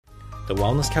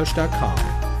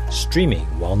thewellnesscouch.com, streaming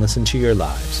wellness into your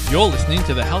lives. You're listening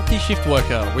to The Healthy Shift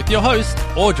Worker with your host,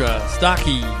 Audra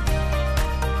Starkey.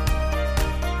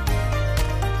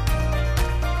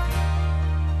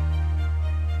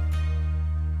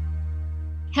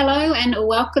 Hello and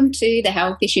welcome to the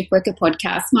Healthy Shift Worker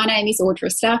podcast. My name is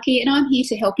Audra Starkey and I'm here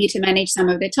to help you to manage some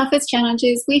of the toughest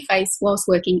challenges we face whilst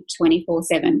working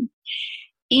 24/7.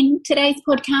 In today's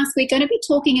podcast, we're going to be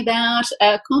talking about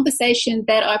a conversation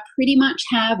that I pretty much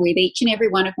have with each and every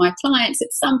one of my clients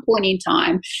at some point in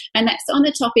time, and that's on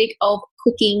the topic of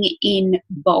cooking in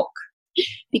bulk.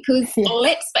 Because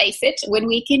let's face it, when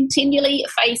we continually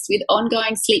faced with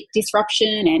ongoing sleep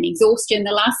disruption and exhaustion,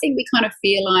 the last thing we kind of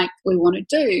feel like we want to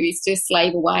do is to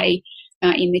slave away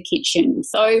in the kitchen.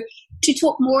 So to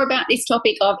talk more about this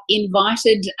topic, I've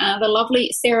invited the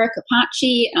lovely Sara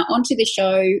Capacci onto the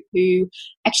show, who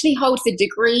actually holds a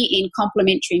degree in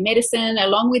complementary medicine,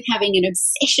 along with having an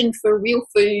obsession for real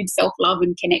food, self-love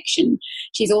and connection.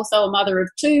 She's also a mother of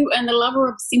two and the lover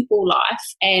of simple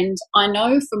life. And I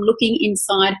know from looking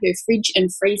inside her fridge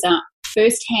and freezer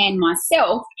firsthand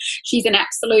myself, she's an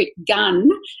absolute gun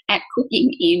at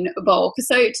cooking in bulk.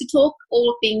 So to talk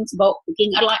all things bulk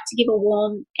cooking, I'd like to give a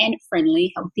warm and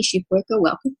friendly Healthy Shift Worker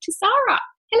welcome to Sara.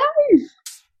 Hello.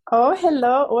 Oh,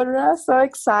 hello, Audra. So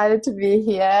excited to be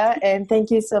here. And thank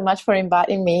you so much for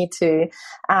inviting me to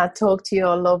talk to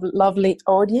your lovely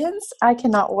audience. I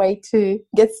cannot wait to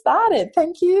get started.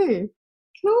 Thank you.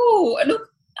 Cool. Look,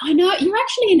 I know you're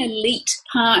actually an elite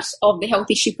part of the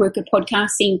Healthy Shift Worker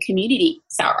podcasting community,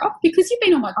 Sara, because you've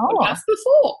been on my podcast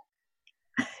before.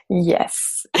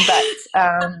 Yes, but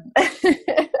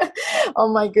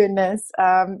oh my goodness,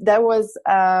 that was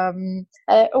a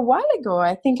while ago.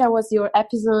 I think I was your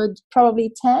episode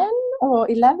probably 10 or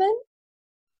 11.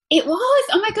 It was.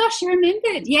 Oh my gosh, you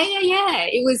remembered? Yeah.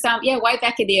 It was way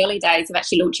back in the early days of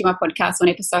actually launching my podcast on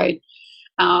episode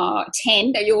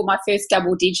 10. You were my first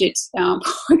double-digit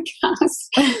podcast.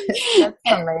 That's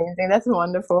amazing. That's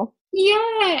wonderful.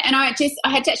 Yeah, and I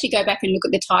had to actually go back and look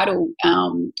at the title,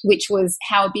 which was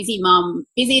how a busy and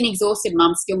exhausted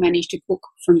mum still managed to cook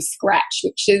from scratch,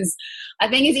 which is, I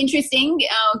think, is interesting,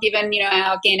 given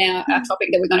our topic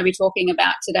that we're going to be talking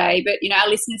about today. But our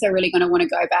listeners are really going to want to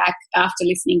go back after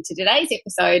listening to today's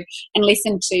episode and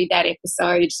listen to that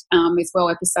episode as well,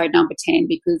 episode number 10,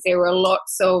 because there were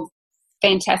lots of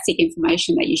fantastic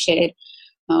information that you shared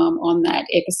on that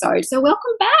episode. So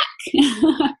welcome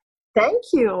back. Thank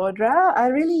you, Audra. I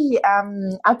really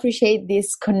appreciate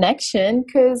this connection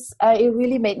because it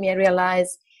really made me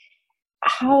realize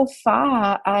how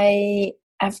far I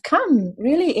have come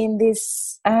really in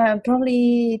this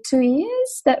probably 2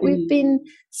 years that we've been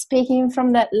speaking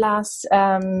from that last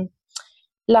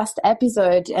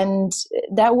episode. And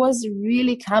that was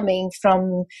really coming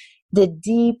from the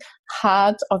deep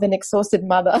heart of an exhausted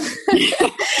mother.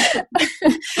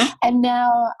 And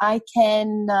now I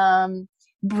can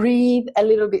breathe a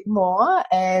little bit more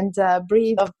and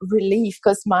breathe of relief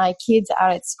because my kids are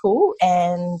at school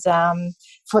and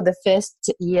for the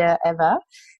first year ever,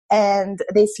 and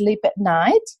they sleep at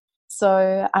night.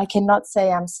 So I cannot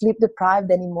say I'm sleep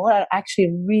deprived anymore. I actually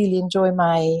really enjoy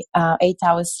my 8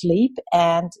 hours sleep,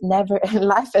 and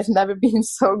life has never been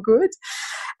so good.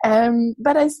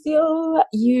 But I still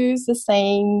use the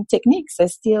same techniques. I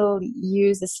still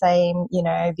use the same,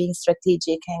 being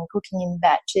strategic and cooking in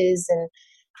batches and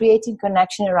creating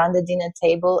connection around the dinner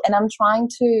table. And I'm trying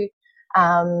to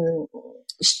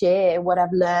share what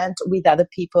I've learned with other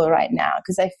people right now,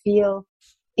 because I feel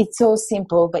it's so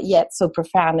simple, but yet so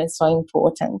profound and so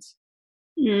important.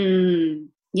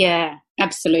 Yeah,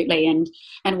 absolutely. And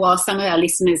while some of our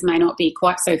listeners may not be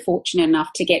quite so fortunate enough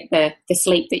to get the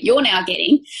sleep that you're now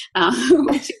getting,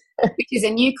 which is a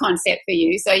new concept for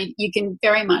you, so you can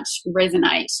very much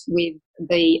resonate with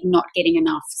the not getting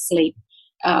enough sleep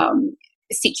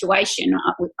situation.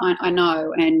 I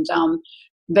know,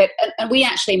 but we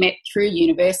actually met through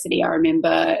university. I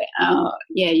remember,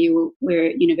 you were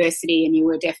at university and you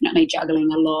were definitely juggling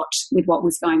a lot with what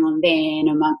was going on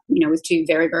then, with two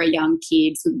very, very young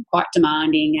kids who were quite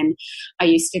demanding. And I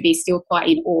used to be still quite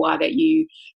in awe that you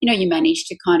managed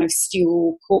to kind of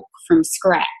still cook from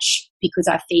scratch, because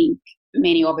I think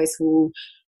many of us will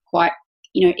quite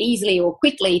easily or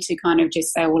quickly to kind of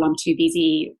just say, well, I'm too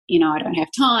busy, I don't have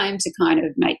time to kind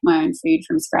of make my own food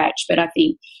from scratch. But I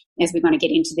think as we're going to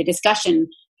get into the discussion,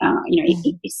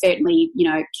 it certainly,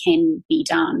 can be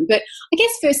done. But I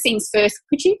guess first things first,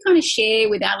 could you kind of share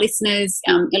with our listeners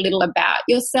a little about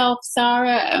yourself,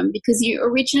 Sara, because you're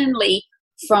originally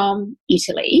from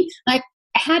Italy. Like,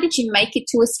 how did you make it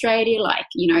to Australia? Like,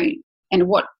 and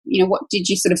what did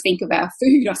you sort of think of our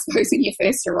food, I suppose, when you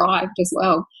first arrived as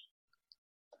well?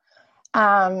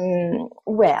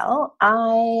 Well,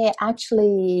 I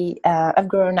actually I've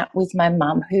grown up with my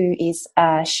mum, who is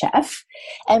a chef,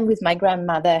 and with my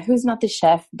grandmother, who's not a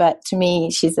chef, but to me,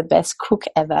 she's the best cook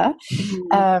ever.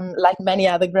 Like many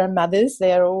other grandmothers,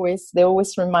 they always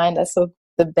remind us of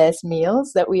the best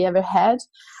meals that we ever had.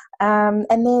 And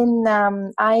then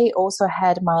I also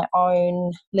had my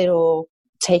own little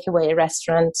takeaway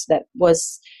restaurant that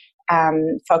was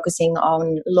focusing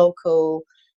on local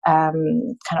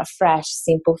kind of fresh,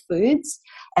 simple foods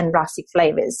and rustic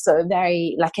flavors. So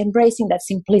very like embracing that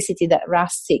simplicity, that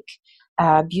rustic,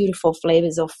 beautiful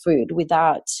flavors of food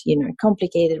without,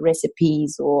 complicated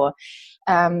recipes or.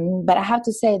 But I have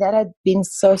to say that I'd been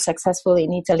so successful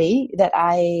in Italy that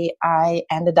I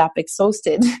ended up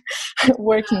exhausted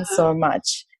working so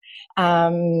much.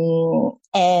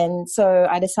 And so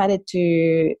I decided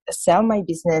to sell my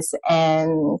business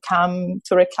and come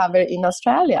to recover in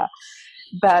Australia.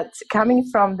 But coming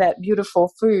from that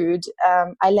beautiful food,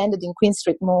 I landed in Queen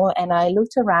Street Mall and I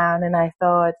looked around and I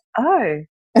thought,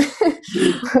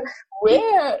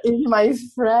 where is my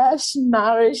fresh,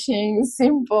 nourishing,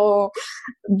 simple,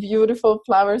 beautiful,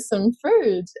 flowersome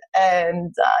food?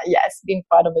 And it's been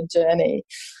part of a journey.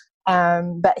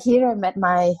 But here I met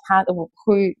the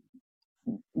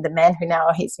man who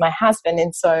now is my husband.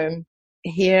 And so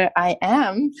here I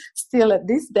am still at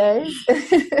this day.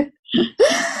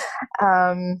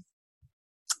 I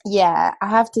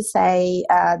have to say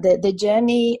the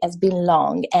journey has been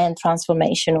long and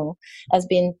transformational. It's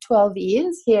been 12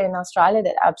 years here in Australia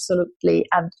that I absolutely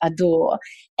adore,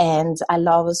 and I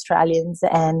love Australians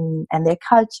and their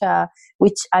culture,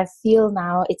 which I feel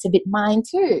now it's a bit mine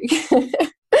too.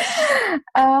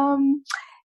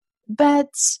 But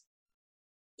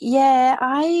yeah,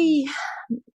 I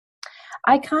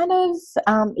kind of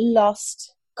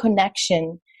lost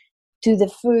connection to the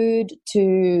food,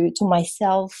 to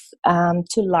myself,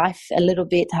 to life a little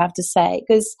bit, I have to say,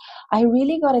 because I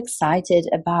really got excited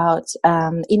about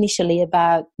initially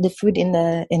about the food in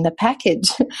the package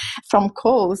from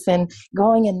Coles, and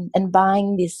going and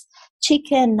buying this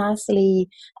chicken nicely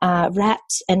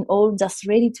wrapped and all just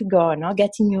ready to go, not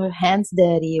getting your hands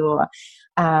dirty, or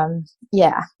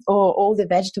or all the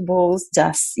vegetables,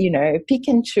 just, pick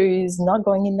and choose, not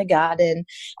going in the garden.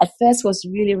 At first was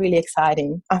really, really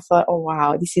exciting. I thought, oh,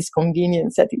 wow, this is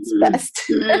convenience at its best.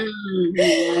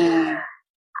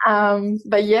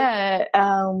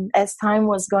 As time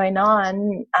was going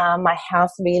on, my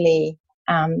health really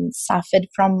suffered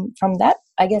from that,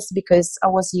 I guess, because I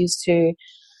was used to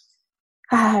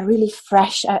really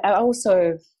fresh. I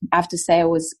also have to say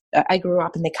I grew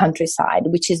up in the countryside,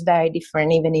 which is very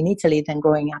different even in Italy than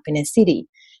growing up in a city.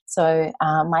 So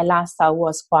my lifestyle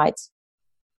was quite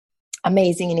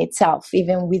amazing in itself.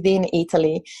 Even within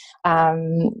Italy, I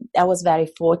was very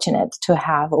fortunate to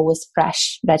have always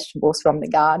fresh vegetables from the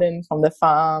garden, from the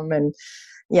farm, and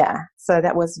so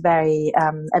that was very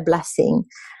a blessing.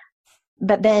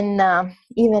 But then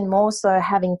even more so,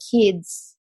 having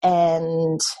kids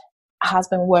and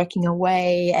husband working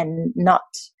away and not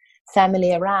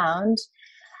family around,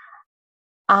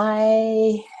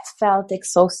 I felt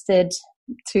exhausted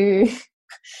to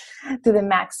the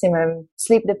maximum.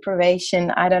 Sleep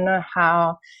deprivation, I don't know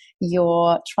how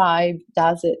your tribe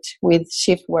does it with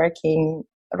shift working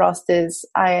rosters.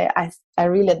 I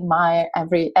really admire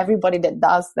everybody that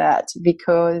does that,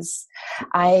 because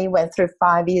I went through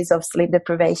 5 years of sleep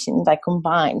deprivation, like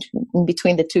combined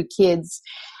between the two kids.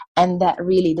 And that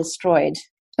really destroyed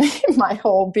my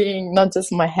whole being, not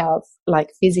just my health, like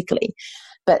physically.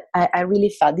 But I really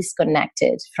felt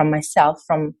disconnected from myself,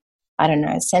 from, I don't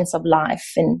know, a sense of life.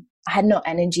 And I had no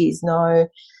energies, no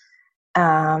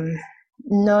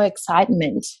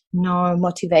excitement, no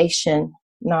motivation,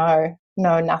 no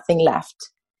nothing left.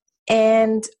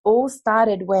 And all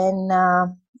started when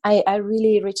I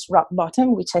really reached rock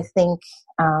bottom, which I think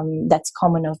that's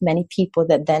common of many people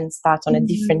that then start on a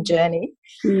different journey.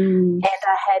 And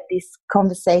I had this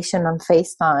conversation on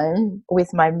FaceTime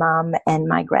with my mom and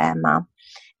my grandma.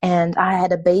 And I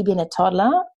had a baby and a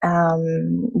toddler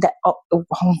that,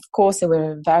 of course, they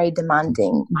were very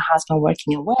demanding. My husband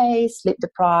working away, sleep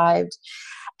deprived,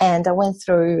 and I went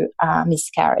through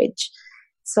miscarriage.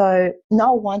 So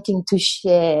not wanting to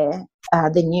share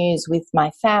the news with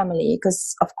my family,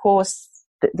 because, of course,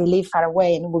 they live far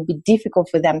away and it would be difficult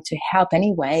for them to help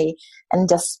anyway, and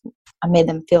just I made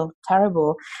them feel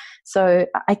terrible. So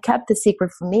I kept the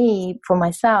secret for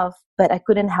myself, but I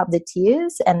couldn't help the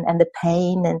tears and the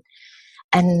pain,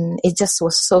 and it just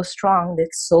was so strong, the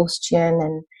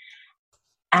exhaustion,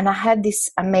 And I had this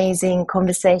amazing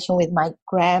conversation with my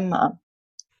grandma.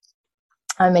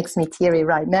 It makes me teary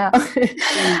right now.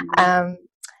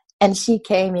 And she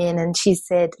came in and she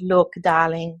said, look,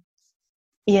 darling,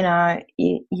 you know,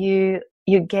 you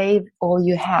gave all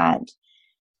you had.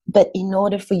 But in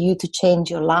order for you to change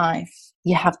your life,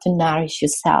 you have to nourish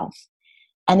yourself.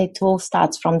 And it all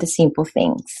starts from the simple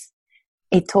things.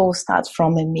 It all starts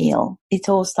from a meal. It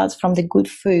all starts from the good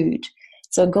food.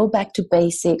 So go back to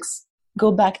basics.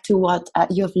 Go back to what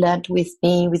you've learned with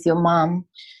me, with your mom,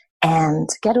 and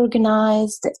get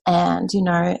organized. And, you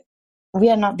know, we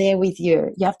are not there with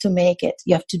you. You have to make it.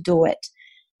 You have to do it.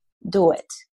 Do it.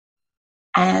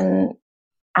 And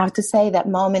I have to say that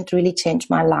moment really changed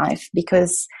my life,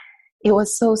 because it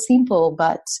was so simple,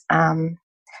 but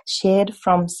shared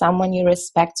from someone you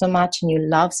respect so much and you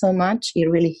love so much, it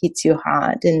really hits you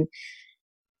hard. And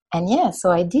yeah,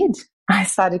 so I did. I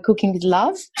started cooking with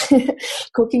love,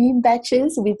 cooking in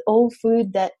batches with all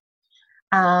food that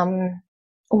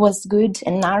was good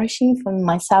and nourishing for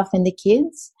myself and the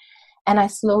kids. And I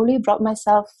slowly brought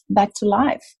myself back to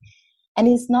life. And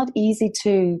it's not easy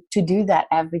to do that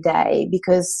every day,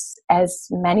 because as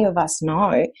many of us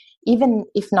know, even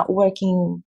if not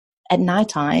working at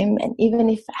nighttime, and even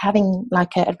if having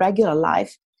like a regular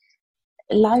life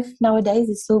nowadays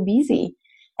is so busy.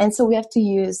 And so we have to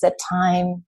use that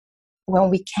time when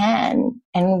we can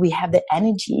and we have the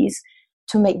energies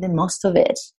to make the most of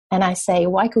it. And I say,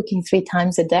 why cooking 3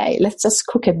 times a day? Let's just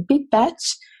cook a big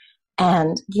batch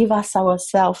and give ourselves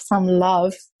some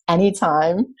love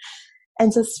anytime,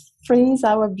 and just freeze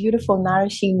our beautiful,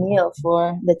 nourishing meal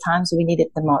for the times we need it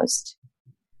the most.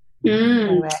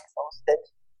 When we're exhausted.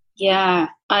 Yeah,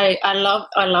 I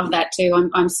love that too.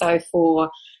 I'm so for,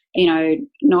 you know,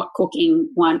 not cooking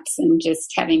once and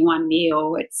just having one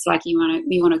meal. It's like you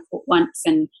want to cook once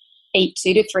and eat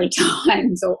 2 to 3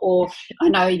 times, or I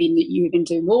know you even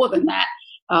do more than that.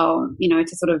 You know,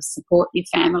 to sort of support your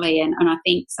family, and I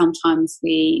think sometimes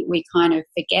we kind of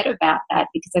forget about that,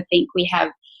 because I think we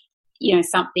have, you know,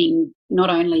 something, not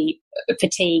only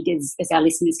fatigue, as our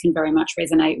listeners can very much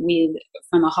resonate with,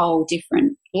 from a whole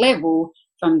different level,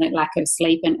 from the lack of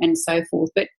sleep and so forth,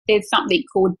 but there's something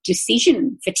called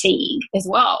decision fatigue as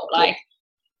well. Like,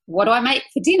 what do I make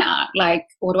for dinner? Like,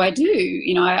 what do I do?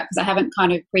 You know, because I haven't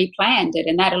kind of pre-planned it,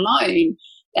 and that alone,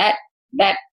 that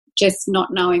just not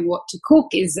knowing what to cook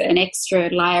is an extra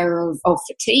layer of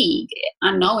fatigue,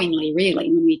 unknowingly, really,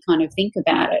 when we kind of think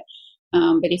about it.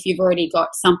 But if you've already got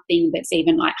something that's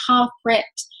even like half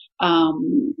prepped,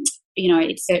 you know,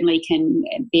 it certainly can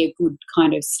be a good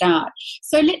kind of start.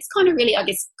 So let's kind of really, I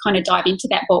guess, kind of dive into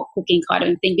that bulk cooking kind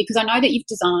of thing, because I know that you've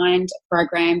designed a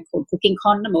program called Cooking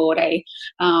con Amore.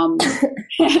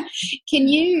 Can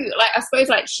you, like, I suppose,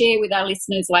 like, share with our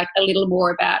listeners, like, a little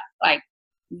more about, like,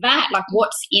 that, like,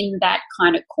 what's in that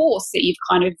kind of course that you've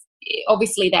kind of,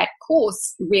 obviously that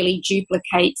course really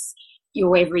duplicates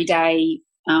your everyday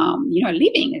you know,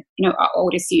 living, you know, I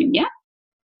would assume, yeah?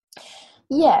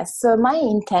 Yes. So my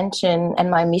intention and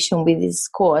my mission with this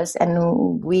course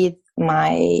and with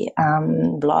my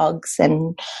blogs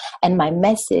and my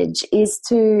message is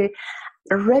to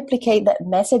replicate that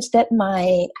message that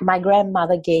my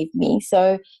grandmother gave me.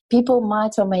 So people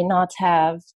might or may not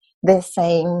have the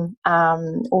same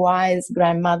wise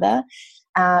grandmother,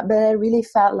 but I really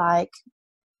felt like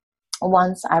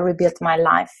once I rebuilt my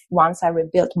life, once I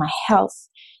rebuilt my health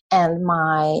and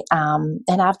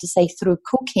and I have to say, through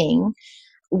cooking,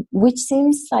 which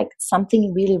seems like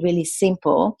something really, really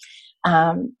simple,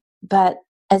 but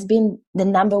has been the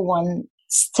number one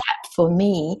step for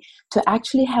me to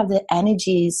actually have the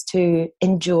energies to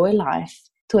enjoy life,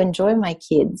 to enjoy my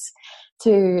kids,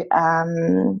 to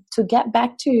get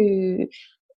back to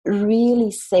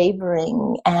really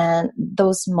savoring and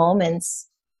those moments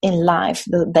in life,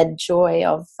 that joy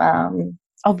of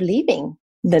living,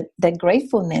 the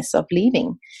gratefulness of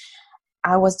living.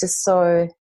 I was just so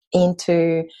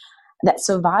into that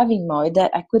surviving mode that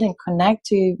I couldn't connect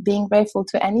to being grateful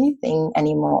to anything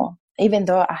anymore, even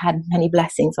though I had many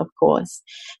blessings, of course.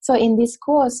 So in this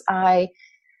course, I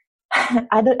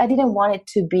didn't want it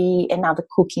to be another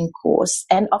cooking course.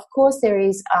 And of course, there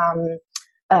is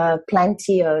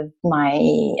plenty of my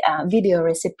video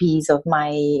recipes of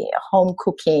my home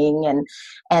cooking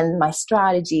and my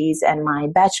strategies and my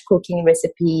batch cooking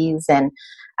recipes and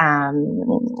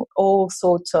all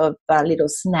sorts of little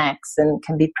snacks, and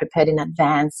can be prepared in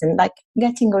advance, and like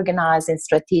getting organized and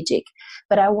strategic.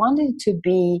 But I wanted to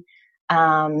be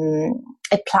a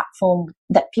platform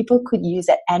that people could use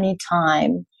at any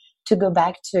time to go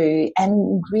back to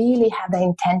and really have the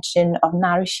intention of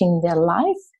nourishing their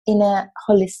life in a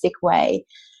holistic way.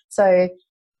 So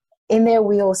in there,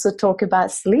 we also talk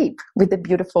about sleep with the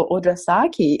beautiful Audra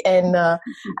Saki and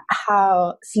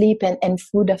how sleep and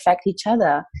food affect each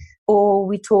other. Or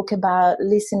we talk about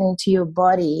listening to your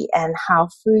body and how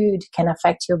food can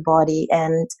affect your body,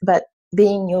 but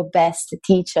being your best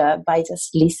teacher by just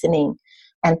listening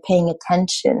and paying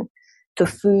attention to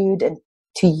food and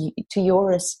to your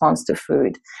response to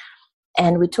food.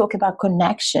 And we talk about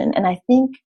connection. And I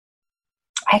think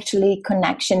actually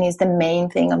connection is the main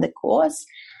thing of the course,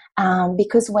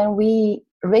 because when we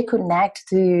reconnect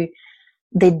to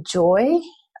the joy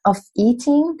of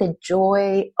eating, the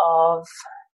joy of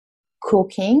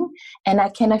cooking, and I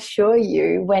can assure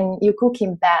you, when you cook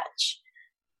in batch,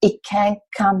 it can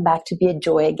come back to be a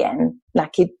joy again.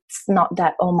 Like, it's not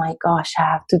that, oh my gosh, I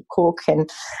have to cook, and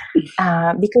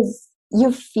because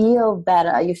you feel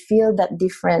better, you feel that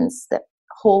difference that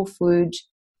whole food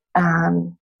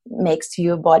makes to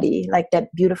your body, like that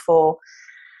beautiful,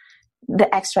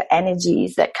 the extra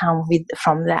energies that come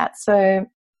from that. So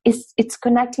it's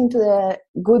connecting to the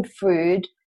good food,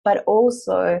 but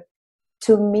also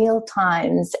to meal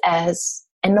times as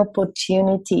an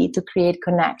opportunity to create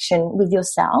connection with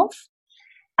yourself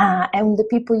and the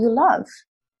people you love.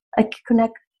 Like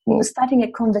starting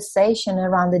a conversation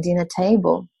around the dinner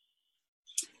table.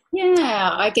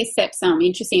 Yeah, I guess that's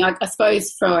interesting. I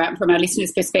suppose from our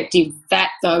listeners' perspective, that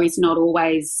though is not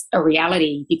always a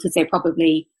reality, because they're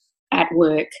probably at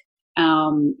work.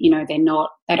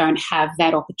 They don't have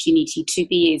that opportunity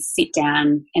to sit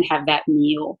down and have that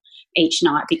meal each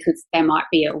night because they might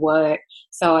be at work.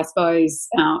 So I suppose,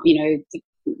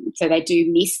 so they do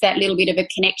miss that little bit of a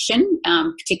connection,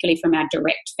 particularly from our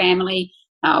direct family.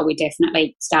 We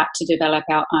definitely start to develop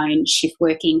our own shift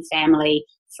working family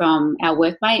from our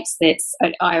workmates.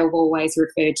 I have always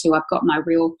referred to, I've got my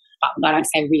real, I don't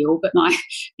say real, but my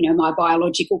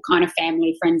biological kind of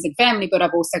family, friends and family, but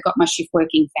I've also got my shift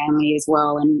working family as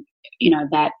well. And,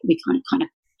 that we kind of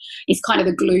is kind of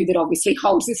the glue that obviously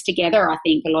holds us together, I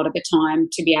think, a lot of the time,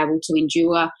 to be able to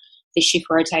endure the shift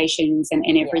rotations and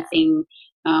everything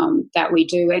that we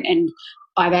do. And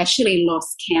I've actually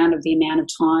lost count of the amount of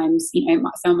times,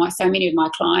 so many of my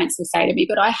clients will say to me,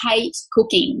 but I hate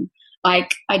cooking.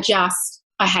 Like, I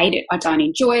hate it. I don't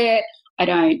enjoy it. I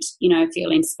don't,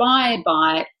 feel inspired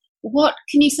by it. What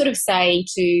can you sort of say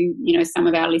to, some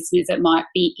of our listeners that might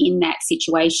be in that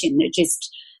situation,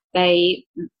 that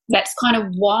that's kind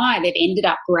of why they've ended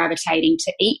up gravitating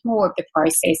to eat more of the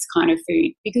processed kind of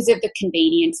food, because of the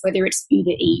convenience, whether it's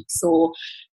Uber Eats or,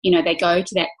 they go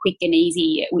to that quick and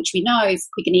easy, which we know is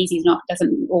quick and easy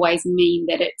doesn't always mean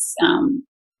that it's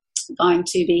going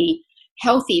to be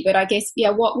healthy. But I guess,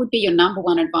 what would be your number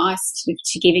one advice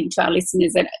to giving to our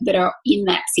listeners that are in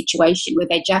that situation where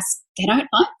they don't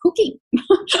like cooking?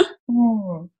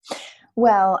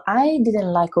 Well, I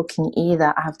didn't like cooking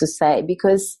either, I have to say,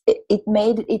 because it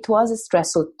was a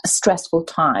stressful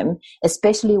time,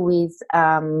 especially with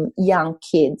young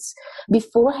kids.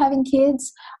 Before having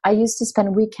kids, I used to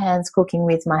spend weekends cooking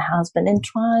with my husband and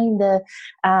trying the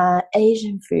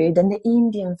Asian food and the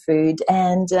Indian food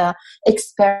and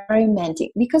experimenting,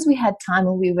 because we had time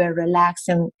and we were relaxed,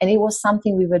 and it was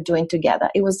something we were doing together.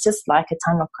 It was just like a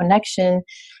time of connection,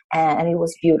 and it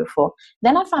was beautiful.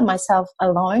 Then I found myself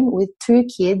alone with 2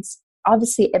 kids,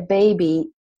 obviously a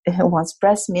baby who wants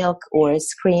breast milk or is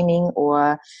screaming,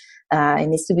 or it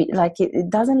needs to be like, it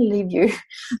doesn't leave you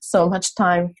so much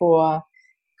time for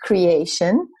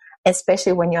creation,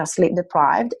 especially when you're sleep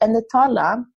deprived. And the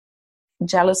toddler,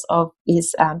 jealous of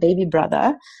his baby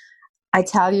brother, I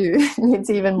tell you, needs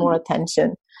even more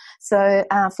attention. So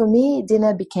for me,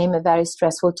 dinner became a very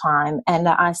stressful time, and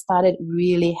I started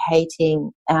really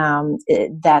hating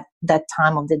that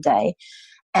time of the day.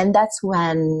 And that's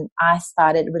when I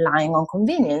started relying on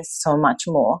convenience so much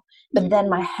more. But then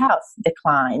my health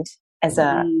declined as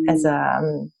a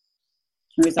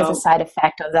side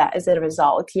effect of that, as a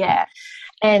result. Yeah.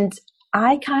 And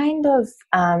I kind of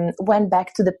went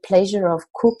back to the pleasure of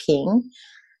cooking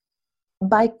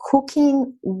by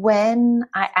cooking when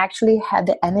I actually had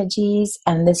the energies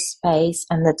and the space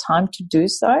and the time to do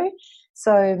so.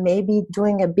 So maybe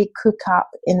doing a big cook up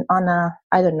on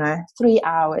 3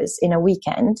 hours in a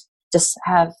weekend, just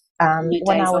have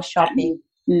 1 hour shopping.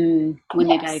 When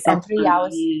yes, and 3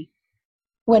 hours.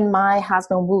 When my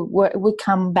husband would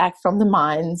come back from the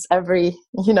mines every,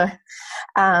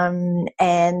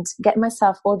 and get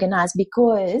myself organized,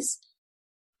 because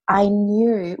I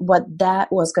knew what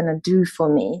that was going to do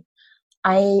for me.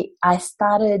 I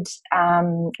started,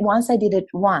 once I did it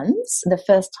the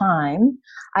first time,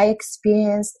 I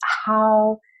experienced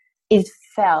how it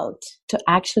felt to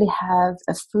actually have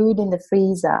a food in the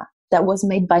freezer that was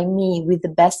made by me with the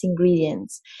best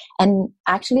ingredients. And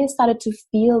actually I started to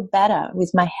feel better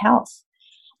with my health,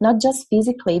 not just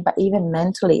physically, but even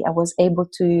mentally. I was able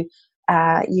to,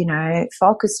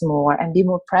 focus more and be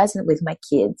more present with my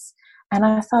kids. And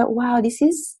I thought, wow, this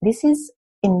is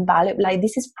invaluable. Like,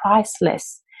 this is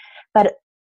priceless. But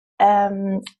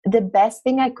the best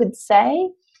thing I could say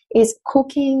is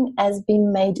cooking has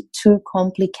been made too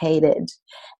complicated.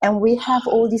 And we have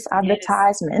all this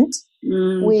advertisement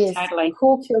with totally.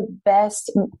 Cook your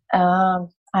best,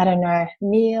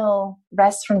 meal,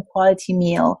 restaurant quality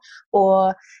meal,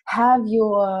 or have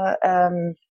your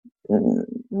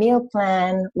meal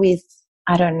plan with,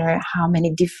 I don't know how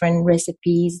many different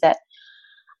recipes that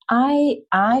I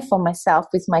for myself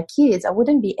with my kids, I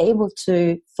wouldn't be able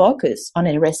to focus on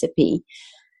a recipe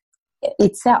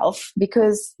itself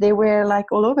because they were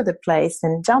like all over the place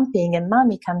and jumping, and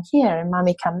mommy come here and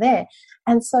mommy come there.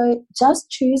 And so just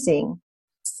choosing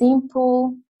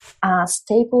simple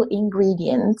staple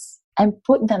ingredients and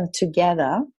put them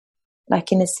together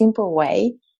like in a simple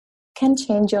way can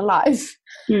change your life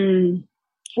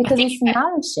because it's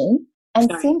nourishing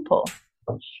and simple.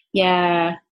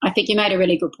 Yeah, I think you made a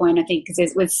really good point. I think because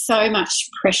there's with so much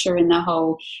pressure in the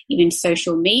whole even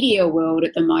social media world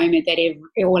at the moment that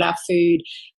all our food,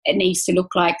 it needs to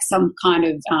look like some kind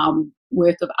of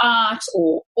work of art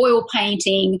or oil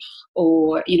painting,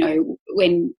 or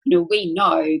when we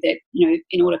know that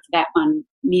in order for that one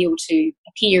meal to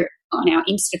appear on our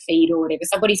Insta feed or whatever,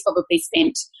 somebody's probably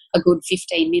spent a good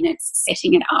 15 minutes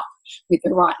setting it up with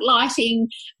the right lighting,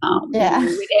 and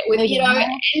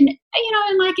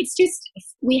like it's just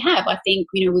I think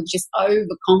we've just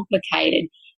overcomplicated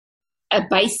a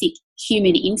basic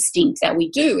human instinct that we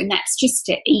do, and that's just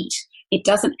to eat. It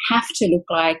doesn't have to look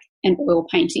like an oil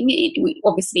painting.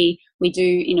 Obviously we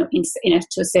do,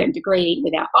 to a certain degree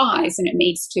with our eyes, and it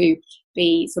needs to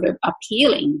be sort of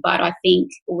appealing. But I think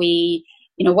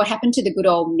what happened to the good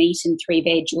old meat and 3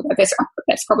 veg? Although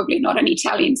that's probably not an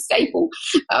Italian staple,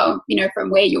 from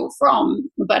where you're from.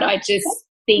 But I just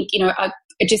think,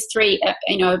 just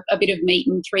a bit of meat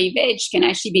and 3 veg can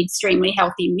actually be extremely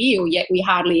healthy meal. Yet we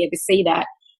hardly ever see that,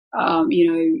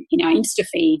 in our Insta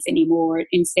feeds anymore.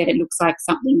 Instead, it looks like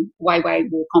something way, way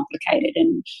more complicated,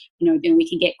 and then we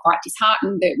can get quite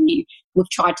disheartened that we've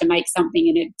tried to make something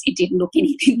and it didn't look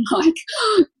anything like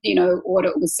what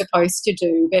it was supposed to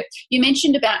do. But you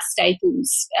mentioned about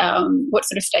staples. What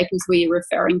sort of staples were you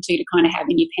referring to kind of have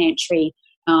in your pantry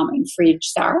and fridge,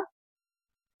 Sara?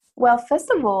 Well, first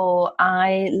of all,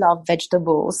 I love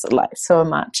vegetables like so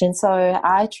much, and so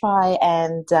I try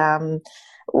and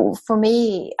for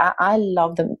me, I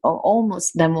love them,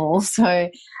 almost them all. So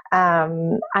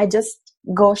I just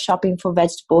go shopping for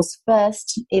vegetables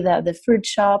first, either at the fruit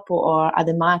shop or at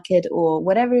the market or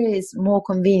whatever is more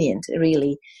convenient,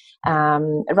 really.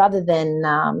 Rather than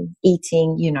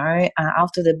eating,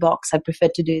 out of the box, I prefer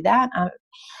to do that.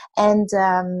 And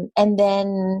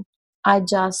then I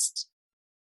just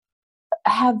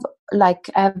have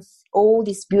all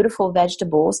these beautiful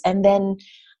vegetables, and then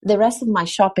the rest of my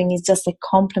shopping is just a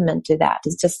complement to that.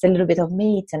 It's just a little bit of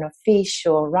meat and a fish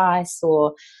or rice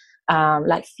or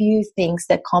few things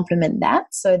that complement that.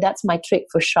 So that's my trick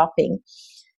for shopping.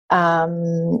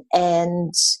 And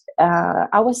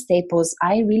our staples,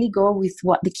 I really go with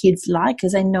what the kids like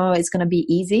because I know it's going to be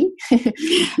easy.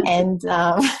 And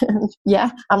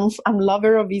I'm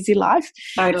lover of easy life.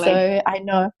 Totally. So I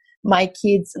know my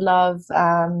kids love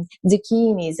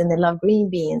zucchinis, and they love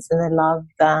green beans, and they love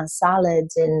salad,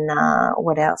 and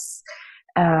what else?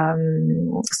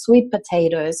 Sweet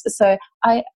potatoes. So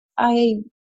I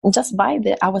just buy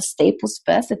our staples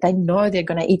first that I know they're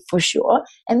going to eat for sure,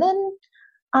 and then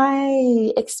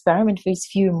I experiment with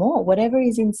few more, whatever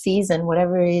is in season,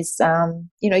 whatever is,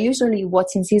 usually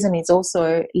what's in season is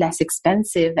also less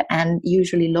expensive and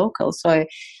usually local. So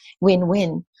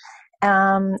win-win.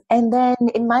 And then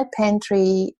in my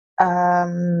pantry, I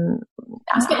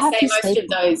was going to say most of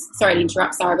those, sorry to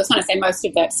interrupt, Sara, I was going to say most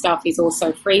of that stuff is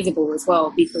also freezable as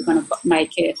well. If we're going to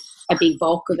make a big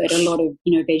bulk of it, a lot of,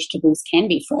 vegetables can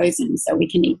be frozen so we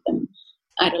can eat them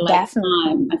at a later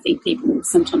time. I think people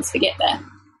sometimes forget that.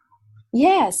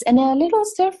 Yes, and a little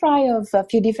stir fry of a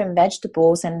few different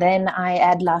vegetables, and then I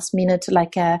add last minute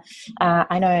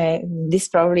I know this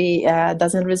probably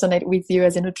doesn't resonate with you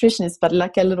as a nutritionist, but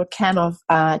like a little can of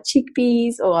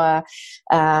chickpeas or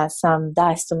some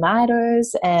diced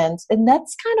tomatoes, and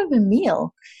that's kind of a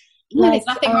meal. There's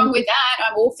nothing wrong with that.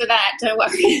 I'm all for that. Don't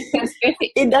worry. That's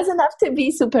perfect. It doesn't have to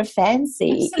be super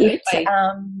fancy. Absolutely.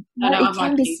 It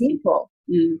can be simple.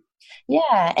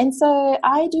 Yeah, and so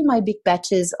I do my big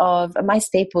batches of my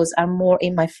staples are more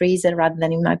in my freezer rather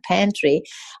than in my pantry.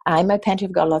 In my pantry,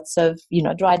 I've got lots of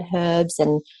dried herbs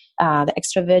and the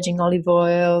extra virgin olive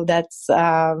oil. That's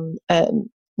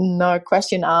no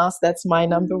question asked. That's my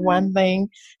number one thing.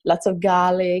 Lots of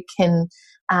garlic and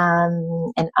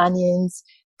onions.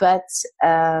 But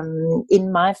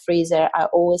in my freezer, I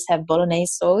always have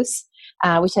bolognese sauce,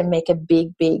 which I make a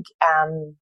big batch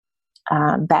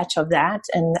of that.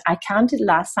 And I counted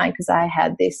last time because I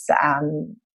had this,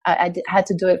 I had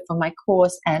to do it for my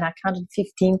course, and I counted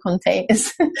 15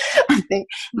 containers. I think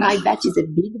my batch is a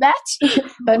big batch,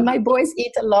 but my boys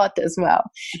eat a lot as well.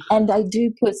 And I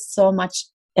do put so much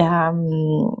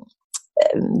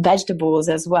vegetables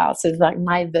as well. So it's like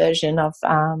my version of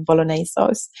bolognese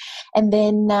sauce. And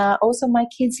then also my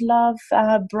kids love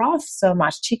broth so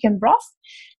much, chicken broth.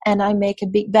 And I make a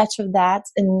big batch of that.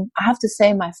 And I have to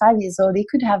say, my 5 years old, he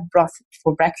could have broth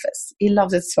for breakfast. He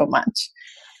loves it so much.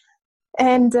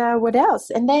 And what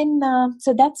else? And then,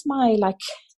 so that's my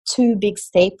two big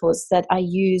staples that I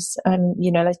use.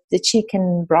 Like the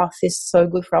chicken broth is so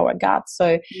good for our gut.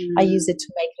 So I use it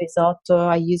to make risotto.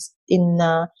 I use in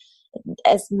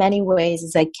as many ways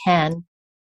as I can.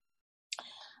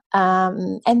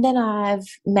 And then I have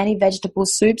many vegetable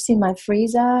soups in my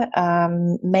freezer,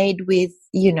 made with,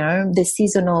 the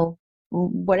seasonal,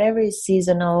 whatever is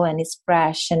seasonal and is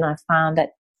fresh. And I found that,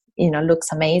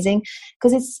 looks amazing,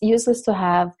 because it's useless to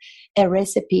have a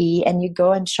recipe and you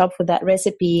go and shop for that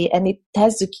recipe and it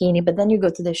has zucchini, but then you go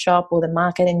to the shop or the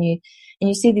market and you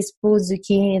see this full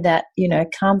zucchini that,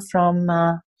 come from,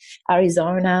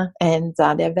 Arizona, and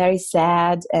they're very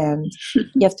sad, and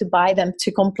you have to buy them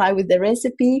to comply with the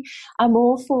recipe. I'm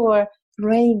all for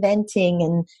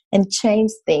reinventing and change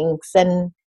things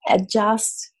and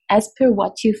adjust as per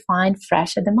what you find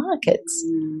fresh at the markets.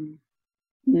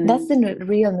 That's the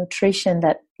real nutrition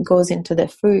that goes into the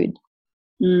food.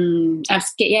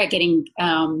 Getting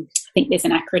I think there's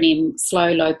an acronym: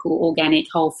 slow, local, organic,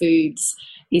 whole foods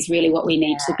is really what we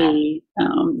need to be,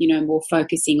 more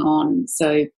focusing on.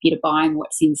 So, buying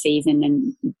what's in season,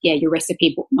 and your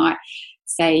recipe book might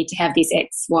say to have this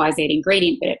X, Y, Z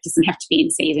ingredient, but it doesn't have to be in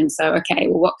season. So, okay,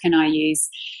 well, what can I use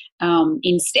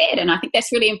instead? And I think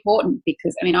that's really important,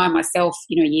 because, I myself,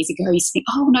 years ago used to think,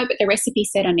 oh no, but the recipe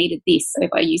said I needed this. So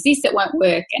if I use this, it won't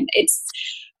work. And it's,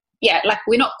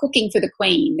 we're not cooking for the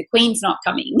Queen. The Queen's not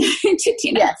coming to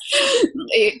dinner. Yes.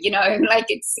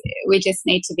 We just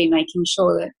need to be making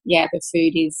sure that, the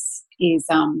food is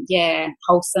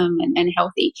wholesome and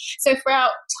healthy. So for our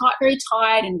very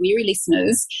tired and weary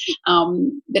listeners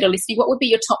that are listening, what would be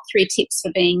your top 3 tips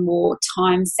for being more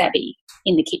time savvy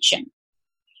in the kitchen?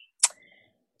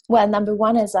 Well, number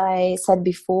one, as I said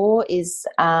before, is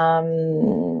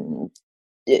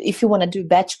if you want to do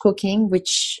batch cooking,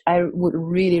 which I would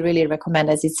really, really recommend,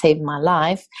 as it saved my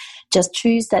life, just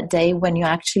choose that day when you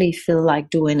actually feel like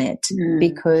doing it,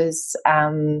 because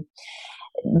and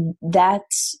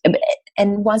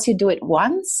once you do it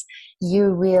once,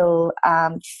 you will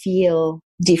feel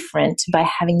different by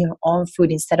having your own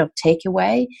food instead of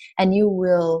takeaway, and you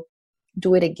will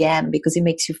do it again because it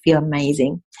makes you feel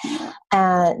amazing.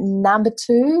 Number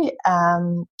 2,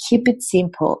 keep it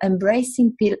simple. Embrace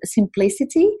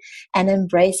simplicity and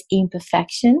embrace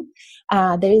imperfection.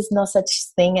 There is no such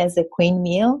thing as a queen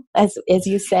meal, as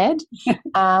you said.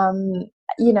 I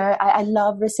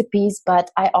love recipes,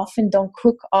 but I often don't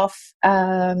cook off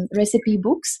recipe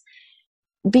books,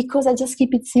 because I just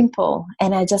keep it simple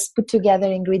and I just put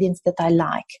together ingredients that I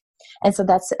like. And so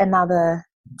that's another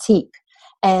tip.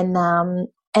 And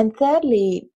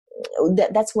thirdly,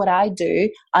 that's what I do.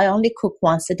 I only cook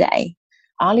once a day.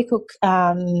 I only cook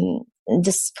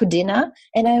just for dinner,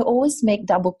 and I always make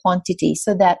double quantity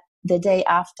so that the day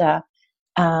after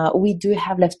we do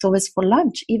have leftovers for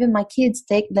lunch. Even my kids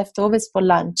take leftovers for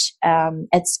lunch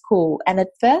at school. And at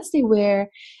first they were,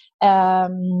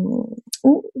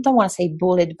 don't want to say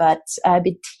bullied, but a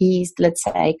bit teased, let's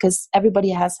say, because everybody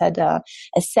has had a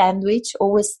sandwich,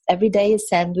 always every day a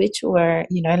sandwich, or,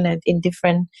 in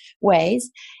different ways.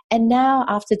 And now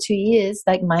after 2 years,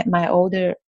 like my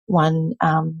older one,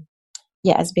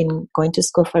 has been going to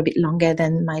school for a bit longer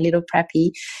than my little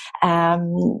preppy.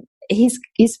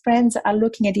 His friends are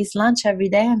looking at his lunch every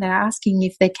day and they're asking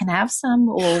if they can have some,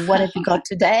 or what have you got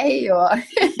today, or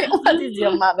what did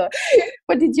your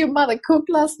mother cook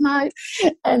last night?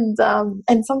 And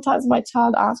sometimes my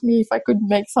child asks me if I could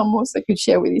make some more so I could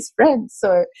share with his friends.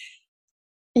 So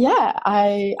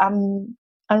I'm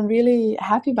really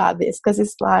happy about this, because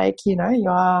it's like, you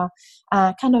are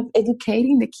kind of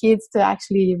educating the kids to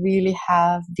actually really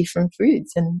have different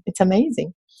foods, and it's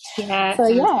amazing. Yeah, So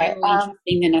it sounds yeah, very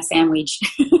interesting than a sandwich.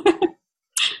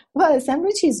 well, a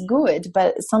sandwich is good,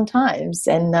 but sometimes,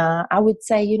 and I would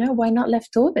say, why not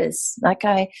leftovers? Like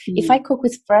if I cook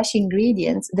with fresh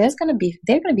ingredients, they're gonna be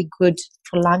good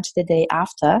for lunch the day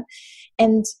after,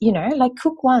 and like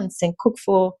cook once and cook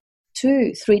for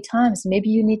 2-3 times. Maybe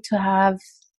you need to have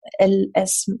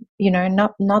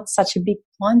not such a big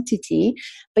quantity,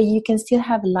 but you can still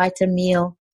have a lighter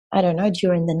meal. I don't know,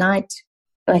 during the night,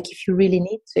 like if you really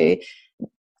need to.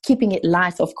 Keeping it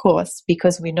light, of course,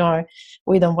 because we know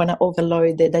we don't want to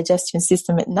overload the digestion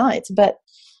system at night. But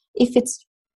if it's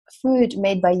food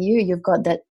made by you, you've got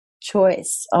that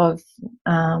choice of,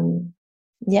 of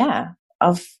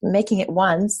making it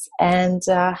once and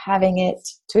having it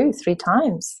 2-3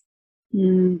 times.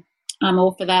 I'm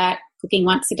all for that. Cooking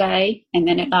once a day, and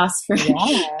then it lasts for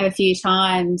a few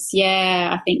times.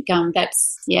 Yeah, I think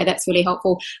that's really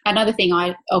helpful. Another thing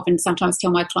I often sometimes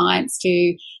tell my clients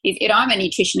is I'm a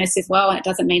nutritionist as well, and it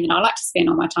doesn't mean that I like to spend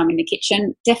all my time in the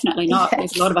kitchen. Definitely not. Yes.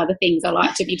 There's a lot of other things I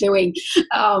like to be doing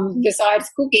besides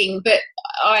cooking. But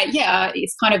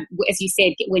it's kind of, as you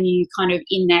said, when you kind of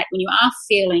when you are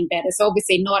feeling better. So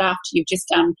obviously not after you've just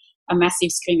done a massive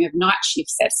string of night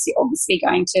shifts. That's obviously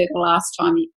going to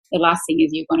the last thing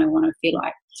is you're going to want to feel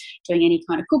like doing any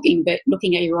kind of cooking, but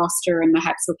looking at your roster and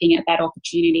perhaps looking at that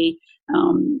opportunity,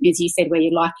 as you said, where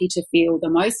you're likely to feel the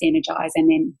most energized,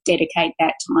 and then dedicate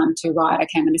that time to, right,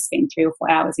 okay, I'm going to spend 3 or 4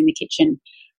 hours in the kitchen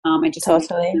and just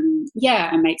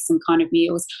and make some kind of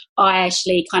meals. I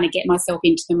actually kind of get myself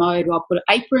into the mode where I'll put an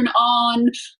apron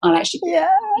on. I'll actually put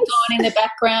on in the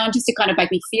background just to kind of make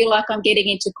me feel like I'm getting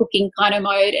into cooking kind of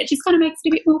mode. It just kind of makes it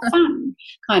a bit more fun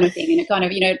kind of thing. And it kind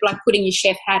of, like putting your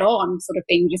chef hat on sort of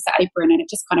thing, just the apron, and it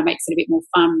just kind of makes it a bit more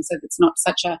fun. So it's not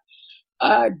such a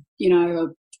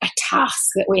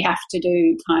task that we have to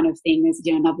do kind of thing. There's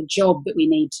another job that we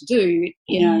need to do, make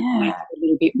it a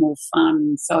little bit more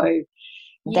fun. So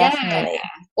definitely.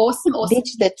 Awesome.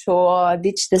 Ditch the chore,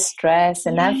 ditch the stress,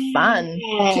 and have fun.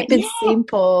 Keep it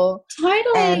simple. Totally.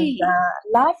 And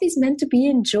life is meant to be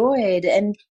enjoyed,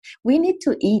 and we need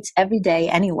to eat every day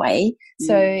anyway.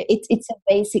 So it's a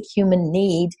basic human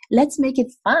need. Let's make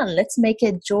it fun. Let's make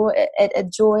it a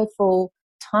joyful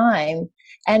time.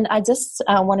 And I just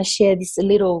want to share this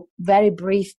little, very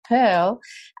brief pearl.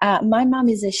 My mom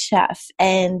is a chef,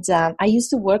 and I used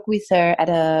to work with her at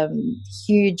a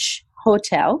huge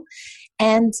hotel.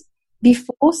 And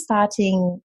before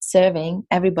starting serving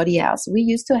everybody else, we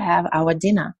used to have our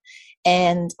dinner,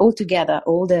 and all together,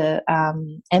 all the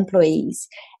employees.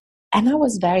 And I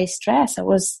was very stressed. I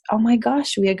was, oh my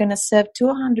gosh, we are going to serve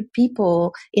 200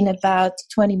 people in about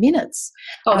 20 minutes.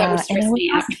 Oh, that was stressing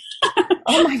out.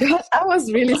 Oh my God, I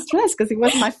was really stressed because it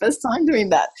was my first time doing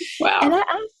that. Wow.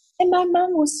 And my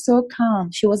mom was so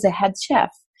calm. She was a head chef.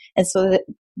 And so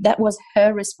that was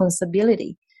her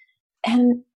responsibility.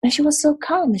 And she was so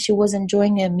calm. She was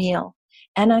enjoying her meal.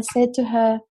 And I said to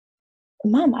her,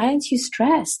 Mom, aren't you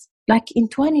stressed? Like in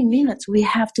 20 minutes, we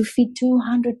have to feed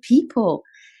 200 people.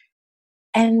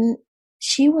 And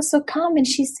she was so calm, and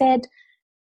she said,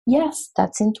 yes,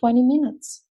 that's in 20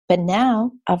 minutes. But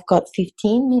now I've got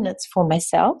 15 minutes for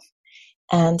myself,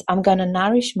 and I'm going to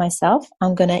nourish myself.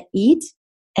 I'm going to eat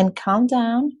and calm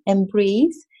down and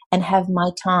breathe and have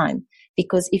my time.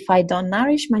 Because if I don't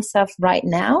nourish myself right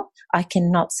now, I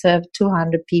cannot serve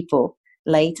 200 people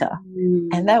later.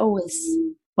 And that was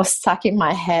stuck in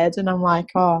my head. And I'm like,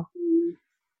 oh,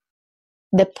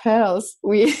 the pearls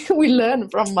we learn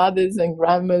from mothers and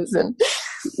grandmas. And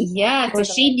so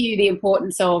she knew the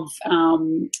importance of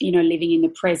living in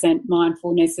the present,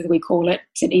 mindfulness as we call it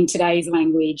in today's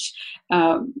language. We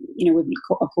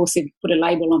of course put a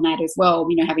label on that as well,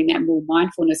 having that more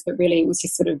mindfulness, but really it was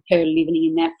just sort of her living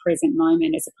in that present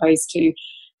moment, as opposed to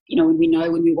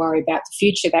when we worry about the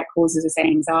future, that causes us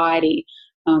anxiety.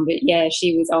 But yeah,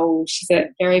 she's a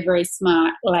very, very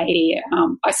smart lady.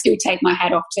 I still take my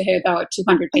hat off to her, though. At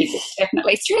 200 people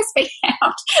definitely stress me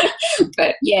out.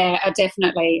 But yeah,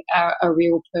 definitely a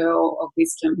real pearl of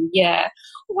wisdom. Yeah.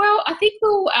 Well, I think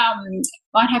we'll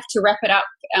might have to wrap it up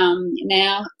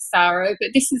now, Sara.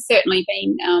 But this has certainly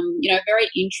been a very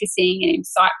interesting and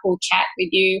insightful chat with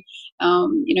you.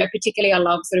 Particularly I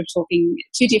love sort of talking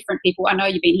to different people. I know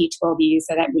you've been here 12 years,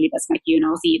 so that really does make you an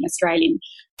Aussie and Australian.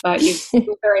 But you've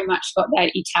very much got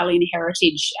that Italian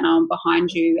heritage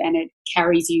behind you, and it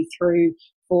carries you through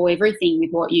for everything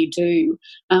with what you do.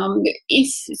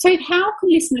 So how can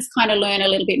listeners kind of learn a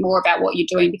little bit more about what you're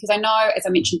doing? Because I know, as I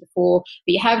mentioned before,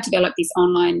 that you have developed this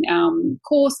online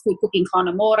course called Cooking Con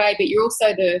Amore, but you're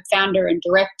also the founder and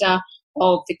director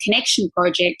of the Connection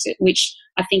Project, which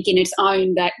I think in its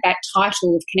own, that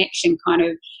title of connection kind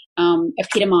of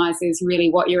epitomizes really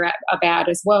what you're about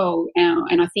as well.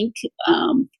 And I think,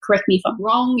 correct me if I'm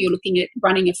wrong, you're looking at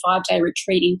running a 5-day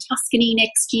retreat in Tuscany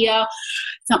next year,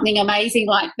 something amazing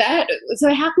like that.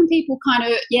 So how can people kind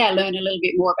of, learn a little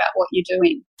bit more about what you're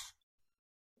doing?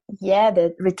 Yeah,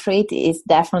 the retreat is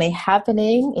definitely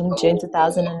happening in June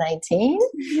 2019.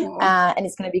 And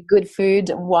it's going to be good food,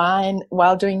 wine,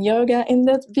 while doing yoga in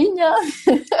the vineyard.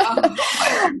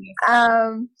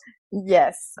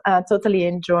 Yes, totally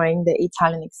enjoying the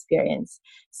Italian experience.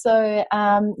 So,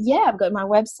 I've got my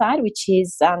website, which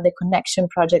is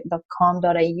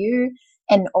theconnectionproject.com.au,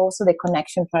 and also the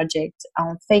Connection Project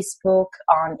on Facebook,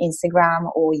 on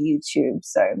Instagram, or YouTube.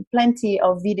 So plenty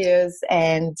of videos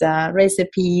and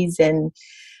recipes, and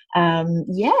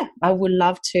I would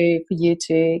love for you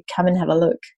to come and have a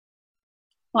look.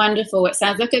 Wonderful. It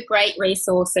sounds like a great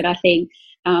resource that I think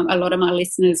a lot of my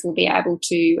listeners will be able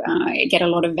to get a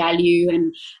lot of value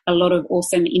and a lot of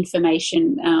awesome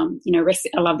information. I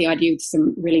love the idea of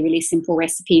some really, really simple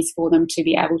recipes for them to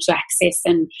be able to access,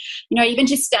 and even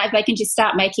just they can just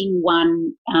start making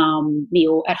one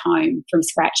meal at home from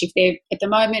scratch. If they're at the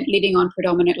moment living on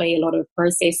predominantly a lot of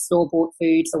processed store-bought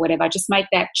foods or whatever, just make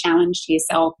that challenge to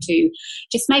yourself to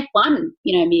just make one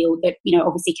meal that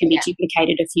obviously can be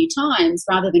duplicated a few times,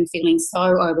 rather than feeling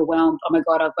so overwhelmed. Oh my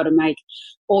God, I've got to make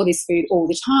all this food all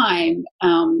the time.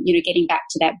 Getting back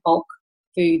to that bulk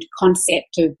food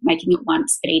concept of making it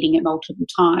once but eating it multiple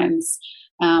times.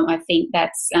 I think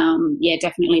that's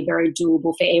definitely very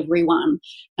doable for everyone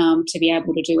to be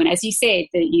able to do. And as you said,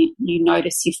 that you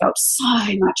noticed you felt so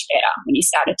much better when you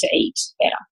started to eat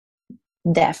better.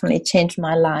 Definitely changed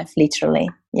my life, literally.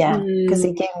 Yeah, because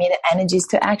it gave me the energies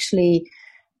to actually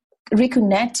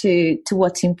reconnect to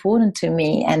what's important to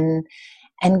me and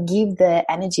give the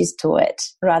energies to it,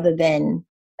 rather than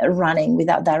running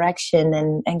without direction,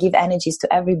 and give energies to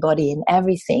everybody and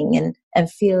everything,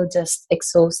 and feel just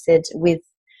exhausted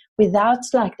without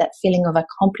like that feeling of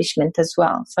accomplishment as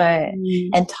well. So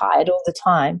and tired all the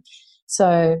time.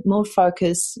 So more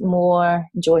focus, more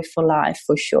joyful life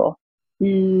for sure.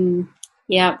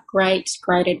 Yeah, great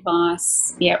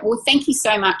advice. Yeah, well, thank you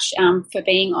so much for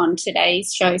being on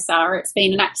today's show, Sara. It's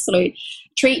been an absolute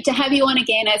treat to have you on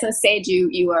again. As I said,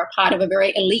 you are a part of a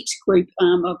very elite group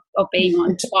of being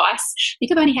on twice. I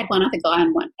think I've only had one other guy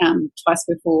on twice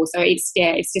before, so it's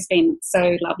just been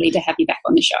so lovely to have you back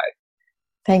on the show.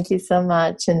 Thank you so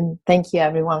much, and thank you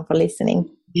everyone for listening.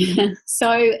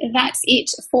 So that's it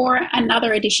for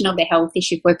another edition of the Healthy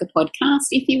Shift Worker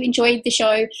podcast. If you enjoyed the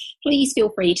show, please feel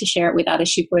free to share it with other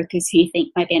shift workers who you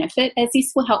think may benefit, as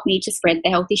this will help me to spread the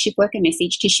Healthy Shift Worker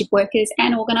message to shift workers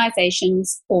and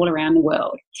organisations all around the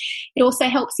world. It also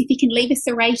helps if you can leave us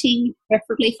a rating,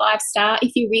 preferably 5-star,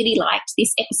 if you really liked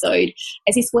this episode,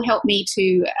 as this will help me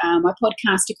to my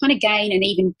podcast to kind of gain an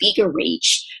even bigger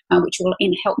reach, which will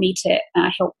help me to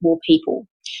help more people.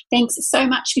 Thanks so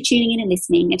much for tuning in and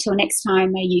listening. Until next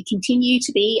time, may you continue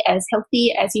to be as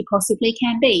healthy as you possibly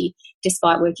can be,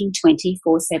 despite working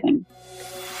 24/7.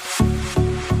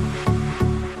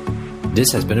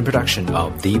 This has been a production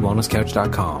of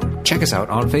TheWellnessCouch.com. Check us out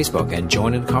on Facebook and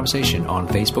join in the conversation on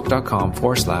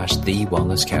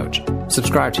Facebook.com/TheWellnessCouch.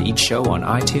 Subscribe to each show on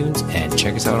iTunes and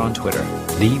check us out on Twitter.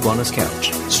 The Wellness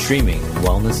Couch, streaming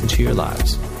wellness into your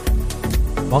lives.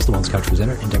 Whilst the Wellness Couch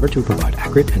presenter endeavor to provide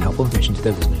accurate and helpful information to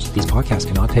their listeners, these podcasts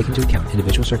cannot take into account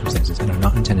individual circumstances and are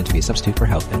not intended to be a substitute for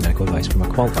health and medical advice from a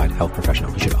qualified health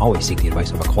professional. You should always seek the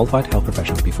advice of a qualified health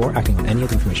professional before acting on any of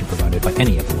the information provided by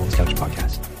any of the Wellness Couch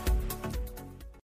podcasts.